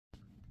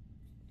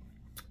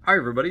Hi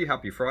everybody,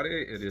 happy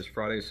Friday. It is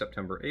Friday,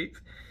 September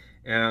 8th,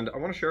 and I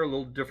want to share a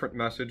little different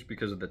message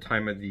because of the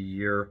time of the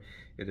year.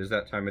 It is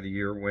that time of the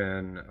year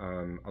when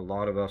a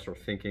lot of us are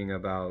thinking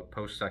about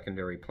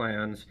post-secondary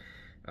plans.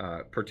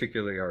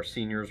 Particularly our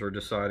seniors are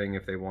deciding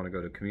if they want to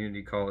go to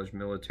community college,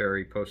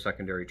 military,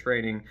 post-secondary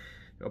training,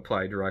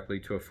 apply directly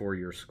to a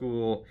four-year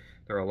school.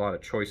 There are a lot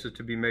of choices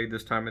to be made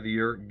this time of the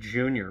year.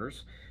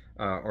 Juniors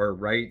are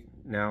right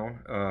now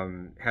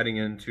heading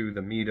into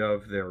the meat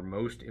of their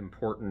most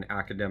important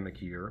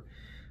academic year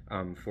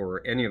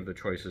for any of the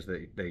choices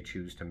that they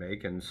choose to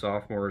make, and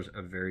sophomores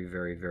a very,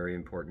 very, very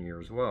important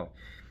year as well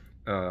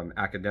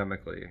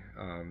academically.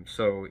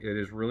 So it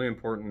is really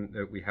important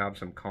that we have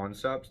some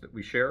concepts that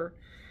we share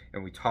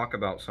and we talk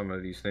about some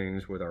of these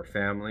things with our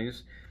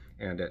families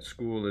and at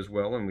school as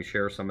well, and we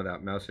share some of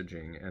that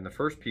messaging. And the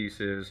first piece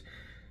is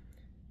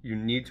you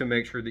need to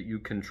make sure that you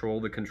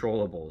control the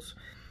controllables.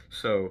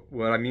 So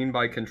what I mean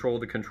by control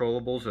the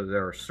controllables is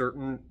there are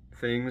certain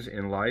things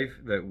in life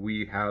that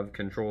we have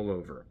control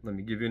over. Let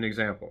me give you an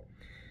example.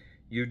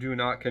 You do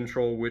not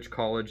control which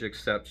college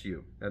accepts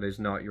you. That is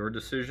not your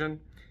decision.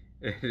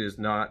 It is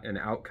not an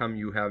outcome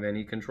you have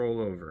any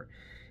control over.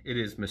 It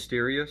is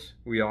mysterious.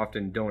 We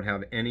often don't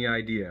have any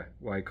idea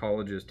why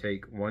colleges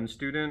take one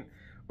student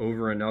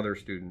over another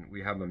student.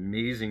 We have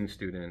amazing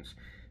students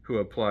who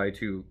apply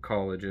to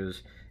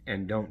colleges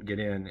and don't get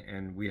in,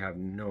 and we have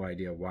no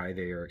idea why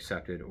they are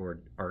accepted or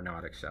are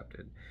not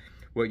accepted.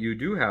 What you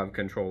do have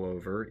control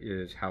over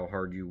is how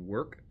hard you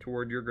work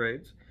toward your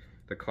grades,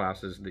 the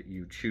classes that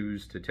you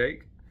choose to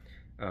take,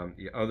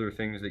 the other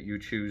things that you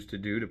choose to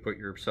do to put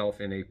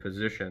yourself in a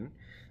position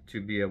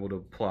to be able to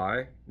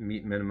apply,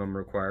 meet minimum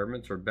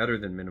requirements or better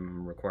than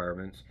minimum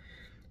requirements.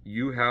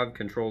 You have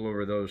control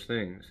over those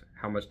things.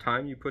 How much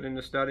time you put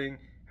into studying,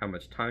 how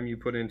much time you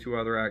put into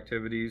other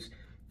activities,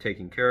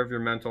 taking care of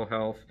your mental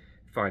health,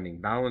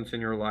 finding balance in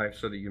your life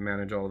so that you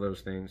manage all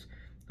those things.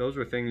 Those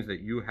are things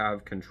that you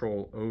have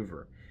control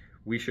over.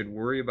 We should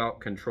worry about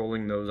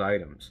controlling those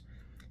items,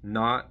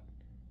 not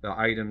the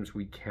items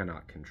we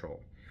cannot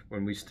control.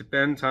 When we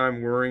spend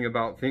time worrying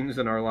about things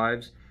in our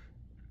lives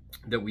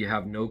that we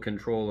have no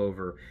control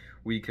over,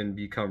 we can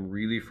become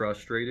really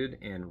frustrated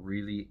and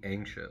really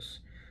anxious.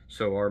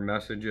 So our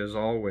message is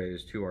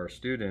always to our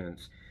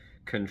students,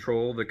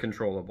 control the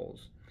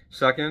controllables.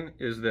 Second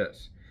is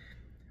this.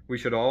 We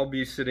should all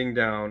be sitting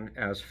down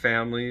as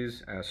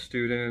families, as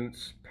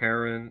students,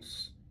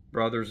 parents,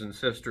 brothers and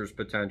sisters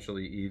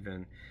potentially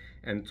even,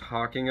 and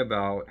talking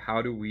about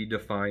how do we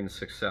define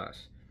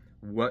success?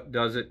 What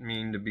does it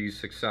mean to be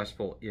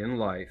successful in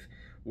life?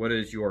 What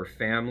is your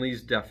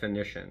family's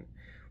definition?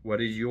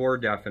 What is your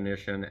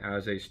definition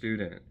as a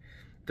student?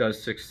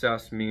 Does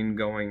success mean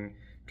going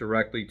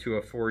directly to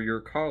a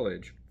four-year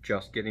college,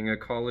 just getting a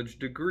college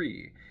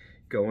degree,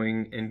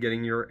 going and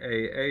getting your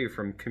AA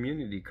from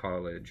community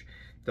college?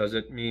 Does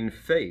it mean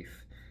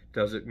faith?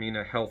 Does it mean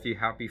a healthy,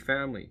 happy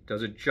family?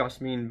 Does it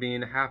just mean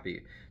being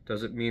happy?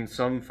 Does it mean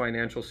some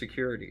financial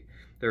security?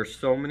 There are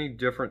so many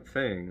different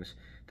things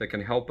that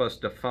can help us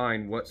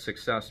define what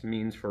success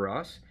means for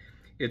us.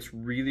 It's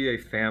really a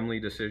family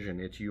decision.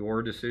 It's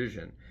your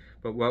decision.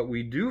 But what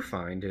we do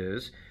find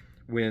is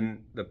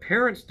when the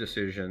parent's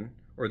decision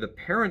or the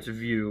parent's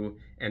view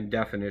and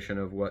definition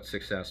of what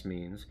success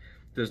means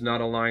does not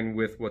align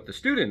with what the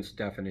student's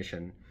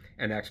definition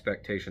and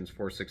expectations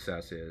for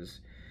success is,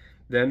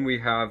 then we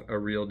have a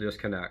real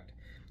disconnect,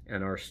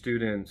 and our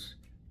students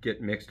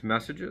get mixed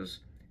messages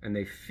and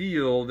they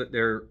feel that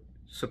they're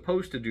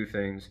supposed to do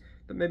things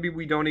that maybe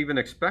we don't even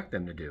expect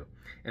them to do.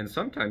 And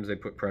sometimes they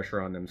put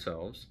pressure on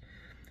themselves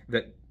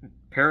that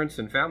parents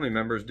and family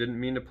members didn't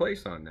mean to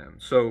place on them.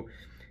 So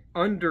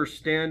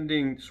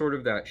understanding sort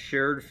of that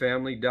shared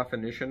family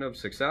definition of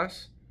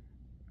success,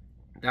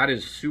 that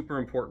is super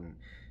important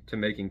to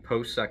making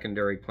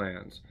post-secondary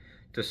plans,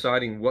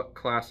 deciding what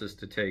classes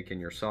to take in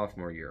your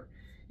sophomore year,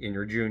 in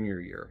your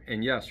junior year.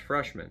 And yes,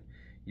 freshmen,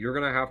 you're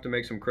going to have to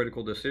make some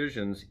critical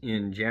decisions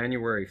in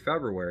January,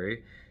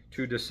 February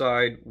to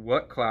decide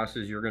what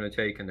classes you're going to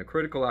take in the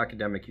critical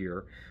academic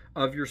year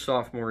of your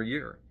sophomore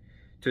year.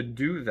 To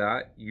do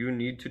that, you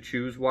need to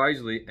choose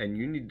wisely, and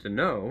you need to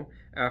know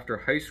after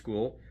high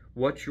school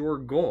what's your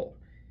goal.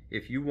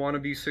 If you want to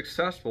be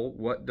successful,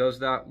 what does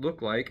that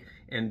look like?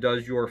 And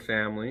does your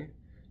family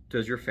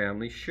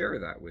share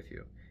that with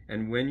you?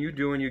 And when you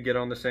do and you get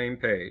on the same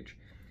page,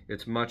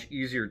 it's much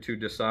easier to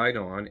decide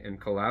on and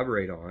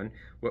collaborate on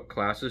what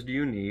classes do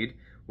you need,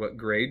 what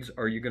grades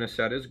are you going to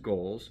set as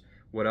goals,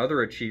 what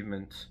other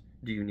achievements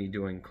do you need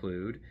to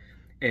include,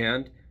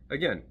 and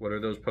again, what are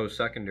those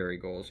post-secondary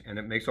goals? And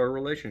it makes our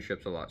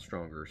relationships a lot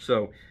stronger.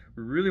 So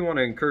we really want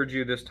to encourage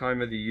you this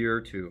time of the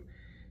year to,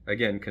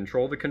 again,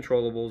 control the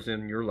controllables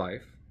in your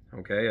life,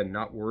 okay, and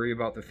not worry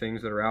about the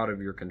things that are out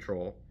of your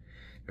control.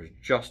 There's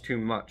just too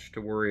much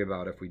to worry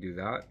about if we do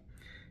that.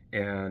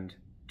 And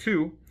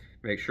two,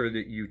 make sure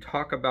that you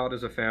talk about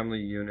as a family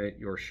unit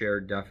your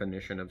shared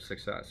definition of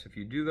success. If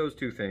you do those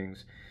two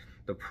things,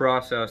 the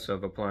process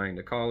of applying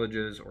to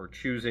colleges or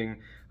choosing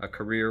a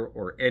career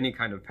or any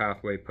kind of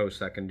pathway,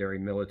 post-secondary,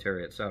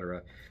 military,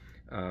 etc.,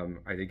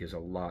 I think is a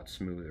lot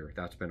smoother.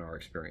 That's been our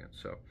experience.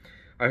 So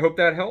I hope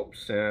that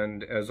helps.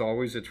 And as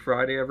always, it's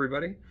Friday,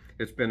 everybody.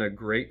 It's been a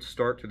great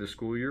start to the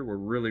school year. We're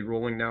really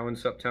rolling now in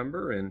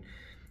September, and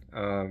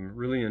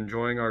really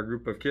enjoying our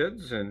group of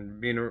kids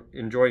and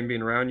enjoying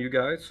being around you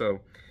guys.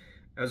 So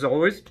as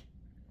always,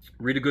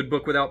 read a good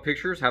book without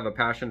pictures, have a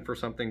passion for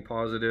something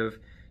positive,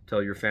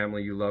 tell your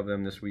family you love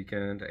them this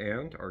weekend,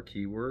 and our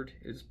key word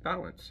is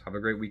balance. Have a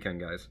great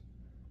weekend, guys.